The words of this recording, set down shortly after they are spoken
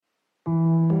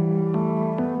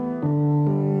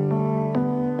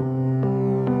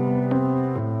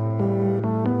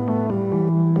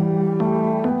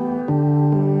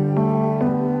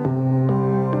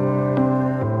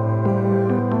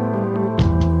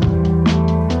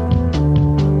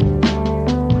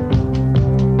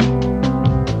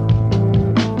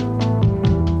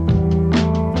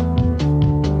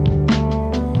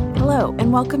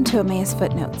welcome to Emmaus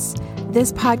Footnotes.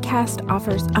 This podcast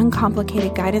offers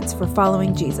uncomplicated guidance for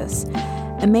following Jesus.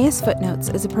 Emmaus Footnotes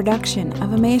is a production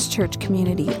of Emmaus Church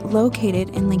Community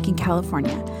located in Lincoln,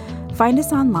 California. Find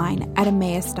us online at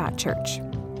emmaus.church.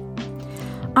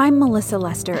 I'm Melissa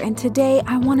Lester, and today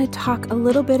I want to talk a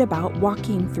little bit about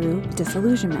walking through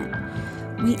disillusionment.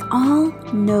 We all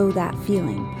know that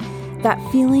feeling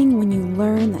when you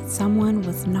learn that someone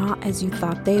was not as you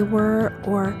thought they were,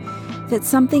 or that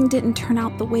something didn't turn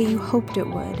out the way you hoped it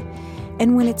would.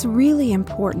 And when it's really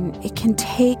important, it can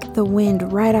take the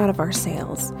wind right out of our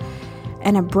sails.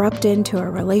 An abrupt end to a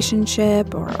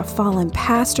relationship, or a fallen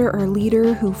pastor or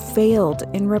leader who failed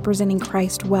in representing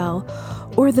Christ well,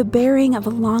 or the bearing of a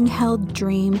long-held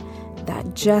dream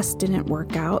that just didn't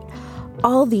work out.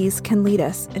 All these can lead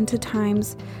us into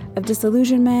times of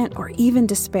disillusionment or even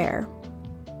despair.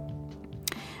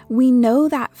 We know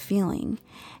that feeling,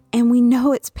 and we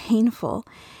know it's painful.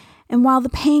 And while the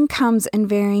pain comes in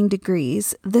varying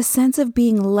degrees, the sense of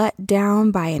being let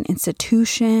down by an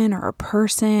institution or a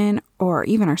person or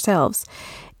even ourselves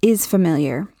is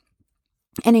familiar.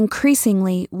 And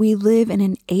increasingly, we live in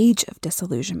an age of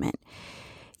disillusionment.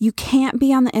 You can't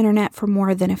be on the internet for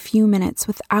more than a few minutes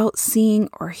without seeing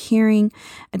or hearing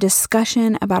a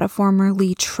discussion about a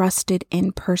formerly trusted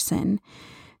in-person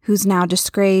who's now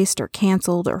disgraced or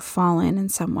canceled or fallen in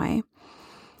some way.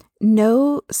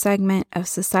 No segment of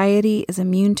society is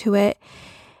immune to it.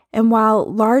 And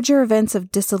while larger events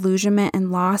of disillusionment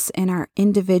and loss in our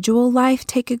individual life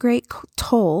take a great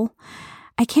toll,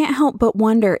 I can't help but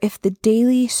wonder if the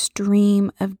daily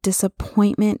stream of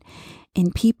disappointment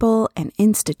in people and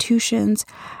institutions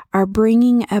are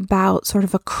bringing about sort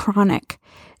of a chronic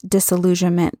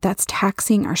disillusionment that's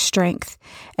taxing our strength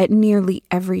at nearly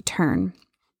every turn.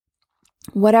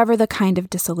 Whatever the kind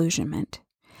of disillusionment.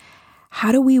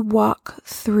 How do we walk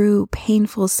through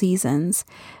painful seasons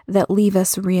that leave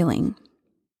us reeling?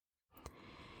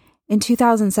 In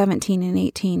 2017 and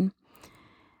 18,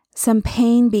 some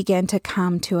pain began to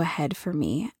come to a head for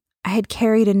me. I had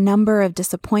carried a number of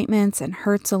disappointments and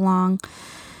hurts along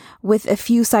with a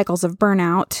few cycles of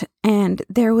burnout, and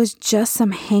there was just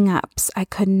some hang-ups I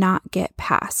could not get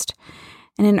past.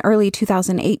 And in early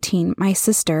 2018, my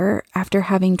sister, after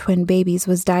having twin babies,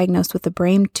 was diagnosed with a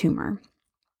brain tumor.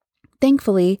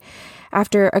 Thankfully,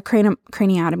 after a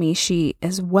craniotomy, she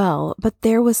is well, but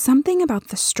there was something about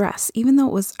the stress, even though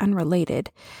it was unrelated,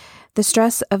 the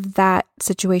stress of that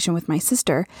situation with my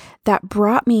sister that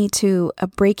brought me to a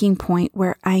breaking point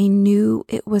where I knew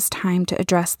it was time to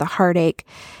address the heartache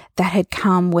that had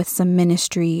come with some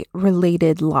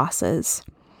ministry-related losses.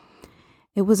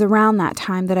 It was around that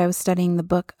time that I was studying the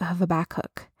book of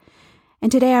Habakkuk.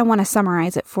 And today I want to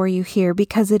summarize it for you here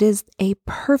because it is a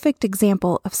perfect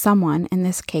example of someone, in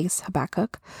this case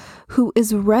Habakkuk, who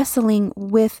is wrestling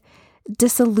with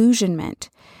disillusionment.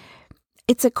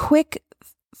 It's a quick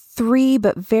 3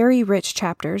 but very rich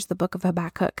chapters, the book of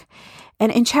Habakkuk.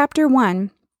 And in chapter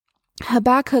 1,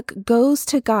 Habakkuk goes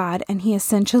to God and he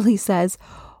essentially says,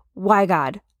 "Why,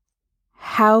 God?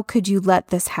 How could you let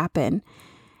this happen?"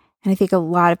 And I think a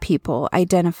lot of people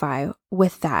identify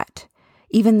with that.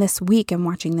 Even this week, I'm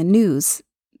watching the news,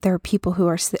 there are people who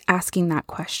are asking that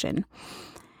question.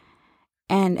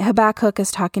 And Habakkuk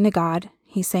is talking to God.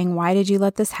 He's saying, "Why did you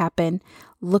let this happen?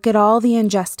 Look at all the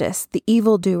injustice, the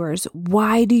evildoers.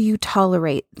 Why do you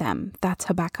tolerate them?" That's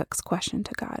Habakkuk's question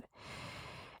to God.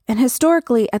 And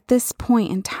historically, at this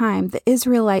point in time, the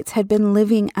Israelites had been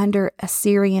living under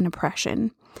Assyrian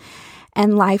oppression,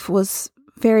 and life was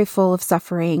very full of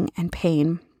suffering and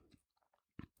pain.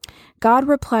 God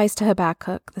replies to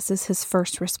Habakkuk. This is his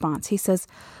first response. He says,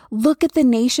 "Look at the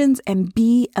nations and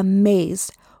be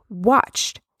amazed.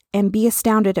 Watch and be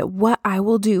astounded at what I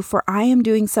will do, for I am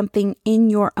doing something in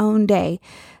your own day,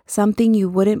 something you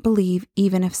wouldn't believe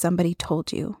even if somebody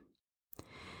told you."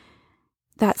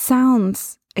 That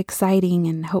sounds exciting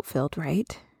and hope-filled,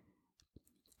 right?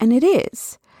 And it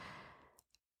is.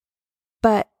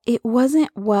 But it wasn't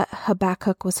what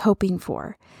Habakkuk was hoping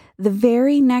for. The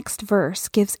very next verse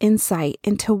gives insight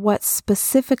into what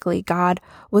specifically God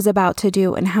was about to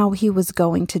do and how he was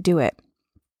going to do it.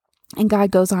 And God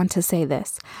goes on to say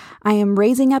this, "I am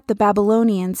raising up the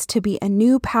Babylonians to be a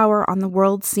new power on the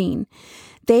world scene.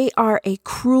 They are a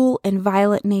cruel and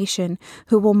violent nation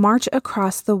who will march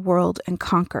across the world and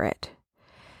conquer it."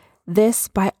 This,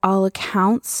 by all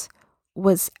accounts,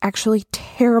 was actually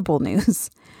terrible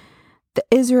news. The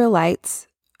Israelites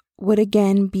would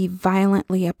again be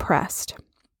violently oppressed.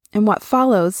 And what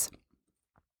follows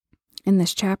in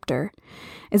this chapter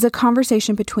is a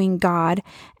conversation between God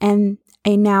and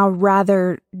a now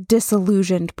rather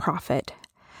disillusioned prophet.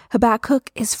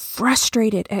 Habakkuk is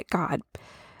frustrated at God,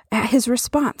 at his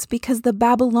response, because the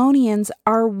Babylonians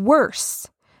are worse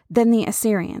than the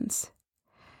Assyrians.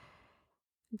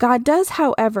 God does,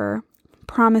 however,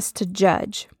 promise to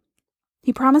judge.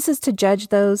 He promises to judge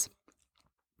those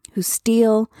who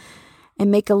steal and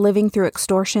make a living through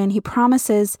extortion. He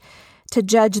promises to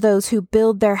judge those who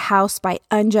build their house by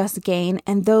unjust gain,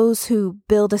 and those who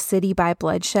build a city by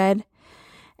bloodshed,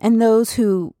 and those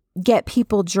who get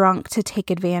people drunk to take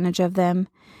advantage of them,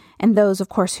 and those, of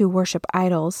course, who worship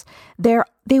idols.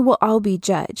 They will all be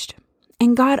judged.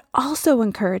 And God also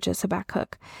encourages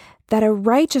Habakkuk that a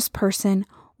righteous person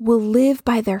will live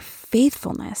by their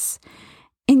faithfulness.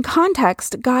 In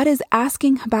context, God is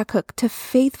asking Habakkuk to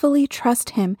faithfully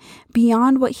trust him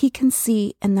beyond what he can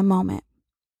see in the moment.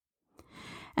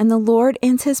 And the Lord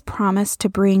ends his promise to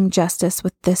bring justice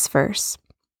with this verse.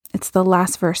 It's the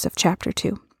last verse of chapter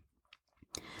 2.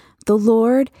 The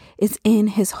Lord is in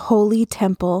his holy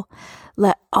temple.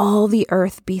 Let all the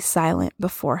earth be silent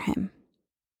before him.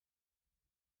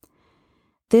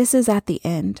 This is at the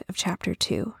end of chapter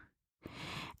 2.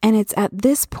 And it's at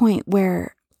this point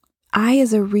where I,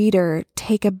 as a reader,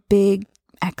 take a big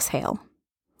exhale.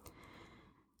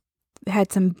 We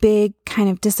had some big kind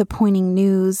of disappointing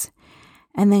news.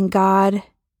 And then God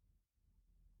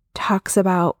talks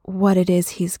about what it is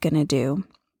he's going to do.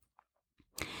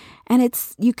 And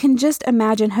you can just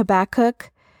imagine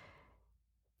Habakkuk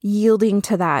yielding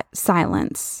to that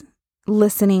silence,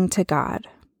 listening to God.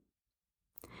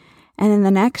 And in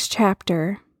the next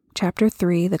chapter, chapter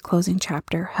 3, the closing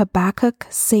chapter, Habakkuk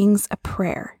sings a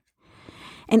prayer.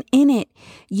 And in it,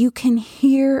 you can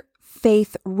hear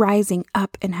faith rising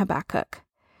up in Habakkuk.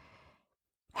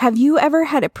 Have you ever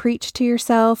had to preach to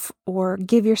yourself or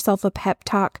give yourself a pep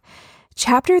talk?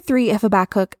 Chapter 3 of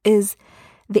Habakkuk is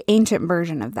the ancient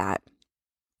version of that.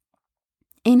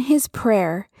 In his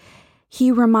prayer,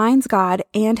 he reminds God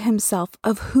and himself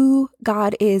of who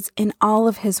God is in all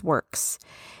of his works,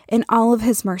 in all of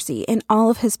his mercy, in all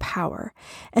of his power.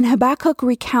 And Habakkuk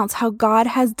recounts how God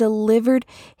has delivered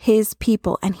his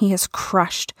people and he has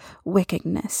crushed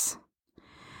wickedness.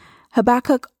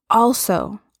 Habakkuk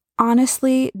also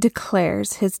honestly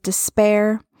declares his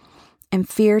despair and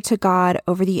fear to God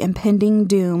over the impending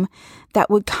doom that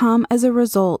would come as a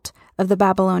result of the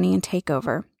Babylonian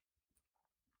takeover.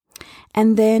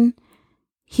 And then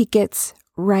he gets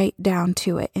right down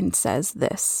to it and says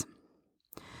this: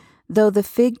 though the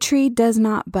fig tree does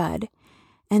not bud,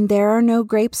 and there are no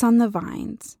grapes on the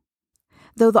vines,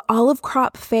 though the olive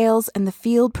crop fails and the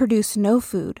field produce no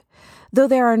food, though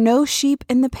there are no sheep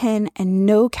in the pen and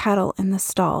no cattle in the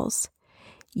stalls,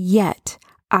 yet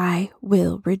I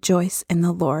will rejoice in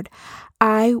the Lord.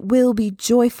 I will be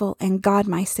joyful in God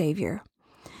my Savior.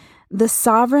 The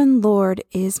sovereign Lord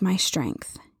is my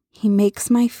strength. He makes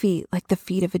my feet like the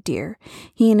feet of a deer.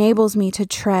 He enables me to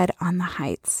tread on the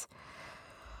heights.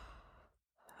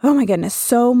 Oh my goodness,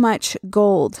 so much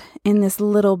gold in this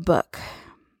little book.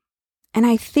 And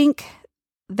I think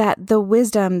that the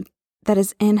wisdom that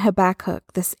is in Habakkuk,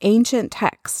 this ancient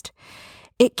text,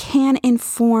 it can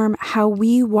inform how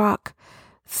we walk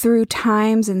through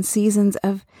times and seasons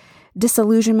of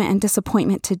disillusionment and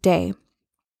disappointment today.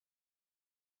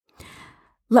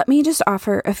 Let me just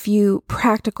offer a few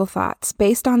practical thoughts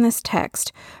based on this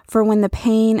text for when the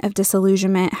pain of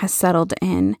disillusionment has settled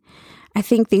in. I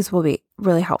think these will be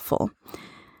really helpful.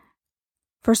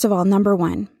 First of all, number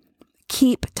 1,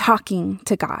 keep talking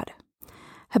to God.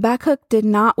 Habakkuk did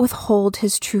not withhold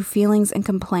his true feelings and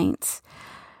complaints.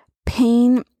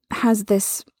 Pain has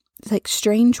this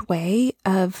strange way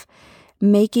of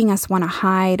making us want to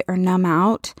hide or numb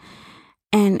out.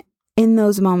 And in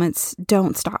those moments,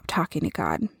 don't stop talking to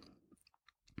God.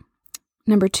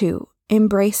 Number 2,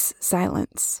 embrace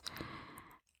silence.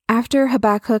 After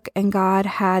Habakkuk and God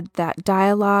had that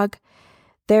dialogue,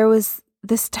 there was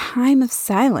this time of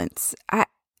silence.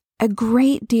 A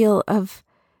great deal of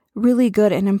really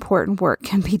good and important work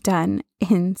can be done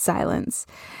in silence.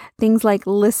 Things like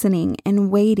listening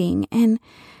and waiting. And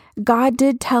God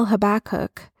did tell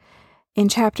Habakkuk in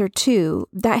chapter 2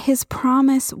 that his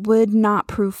promise would not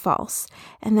prove false,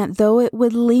 and that though it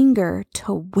would linger,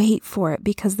 to wait for it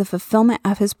because the fulfillment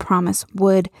of his promise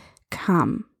would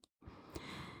come.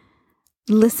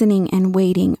 Listening and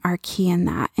waiting are key in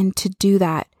that. And to do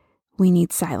that, we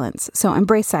need silence. So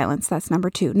embrace silence. That's number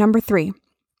 2. Number 3,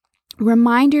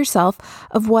 remind yourself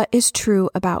of what is true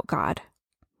about God,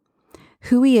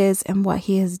 who he is and what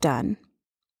he has done.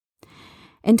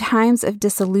 In times of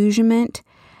disillusionment,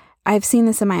 I've seen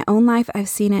this in my own life. I've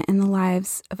seen it in the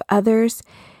lives of others.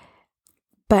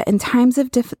 But in times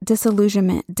of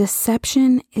disillusionment,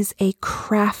 deception is a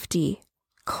crafty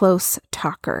close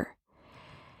talker.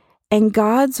 And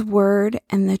God's word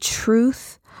and the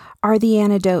truth are the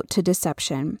antidote to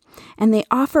deception, and they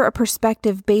offer a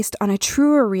perspective based on a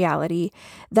truer reality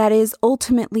that is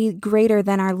ultimately greater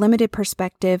than our limited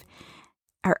perspective,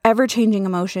 our ever-changing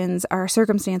emotions, our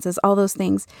circumstances, all those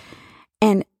things.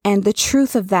 And the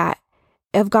truth of that,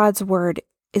 of God's word,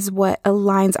 is what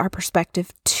aligns our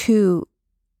perspective to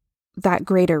that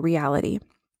greater reality.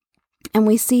 And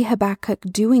we see Habakkuk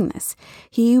doing this.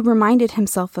 He reminded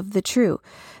himself of the truth.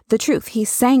 He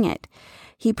sang it.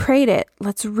 He prayed it.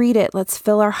 Let's read it. Let's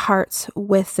fill our hearts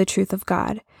with the truth of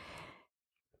God.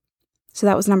 So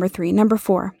that was number 3. Number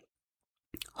 4,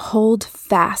 hold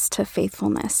fast to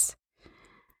faithfulness.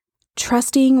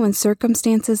 Trusting when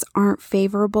circumstances aren't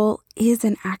favorable is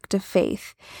an act of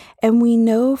faith. And we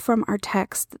know from our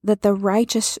text that the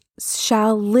righteous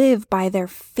shall live by their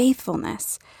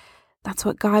faithfulness. That's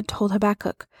what God told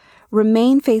Habakkuk.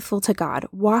 Remain faithful to God,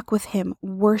 walk with Him,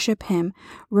 worship Him,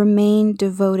 remain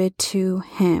devoted to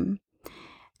Him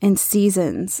in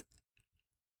seasons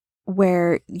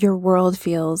where your world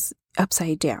feels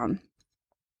upside down.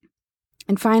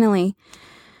 And finally,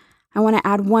 I want to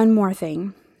add one more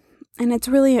thing. And it's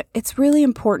really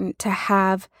important to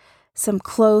have some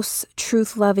close,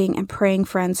 truth-loving, and praying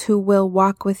friends who will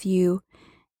walk with you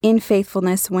in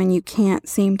faithfulness when you can't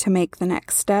seem to make the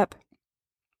next step.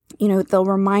 They'll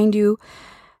remind you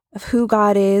of who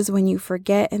God is when you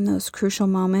forget in those crucial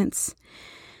moments.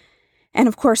 And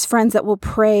of course, friends that will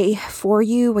pray for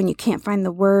you when you can't find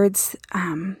the words.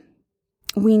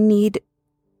 We need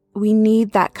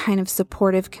that kind of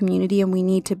supportive community, and we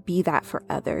need to be that for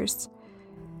others.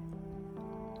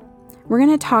 We're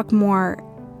going to talk more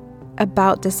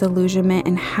about disillusionment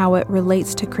and how it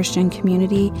relates to Christian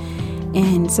community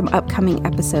in some upcoming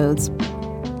episodes.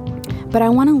 But I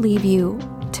want to leave you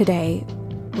today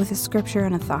with a scripture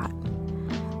and a thought.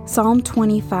 Psalm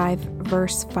 25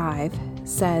 verse 5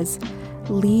 says,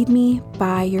 "Lead me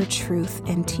by your truth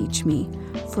and teach me,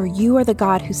 for you are the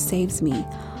God who saves me.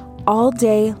 All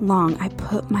day long I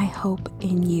put my hope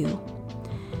in you."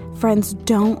 Friends,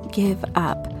 don't give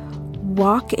up.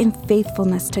 Walk in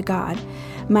faithfulness to God.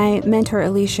 My mentor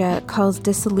Alicia calls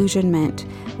disillusionment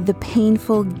the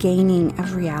painful gaining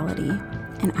of reality.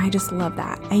 And I just love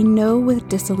that. I know with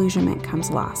disillusionment comes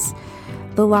loss.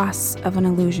 The loss of an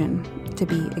illusion, to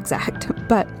be exact.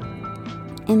 But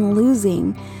in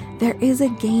losing, there is a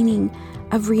gaining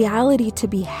of reality to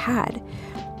be had.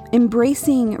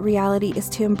 Embracing reality is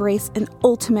to embrace an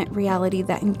ultimate reality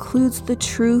that includes the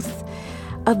truth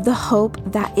of the hope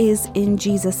that is in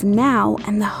Jesus now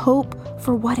and the hope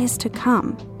for what is to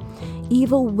come.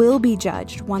 Evil will be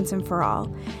judged once and for all.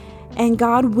 And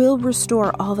God will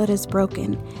restore all that is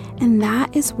broken. And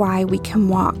that is why we can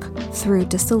walk through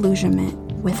disillusionment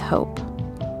with hope.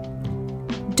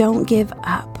 Don't give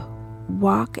up.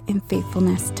 Walk in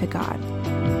faithfulness to God.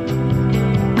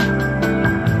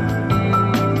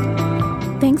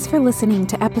 Thanks for listening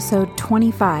to episode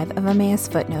 25 of Emmaus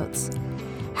Footnotes.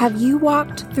 Have you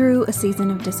walked through a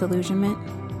season of disillusionment?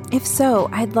 If so,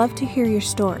 I'd love to hear your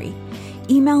story.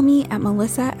 Email me at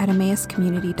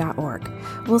melissa@emmauscommunity.org.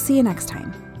 We'll see you next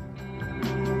time.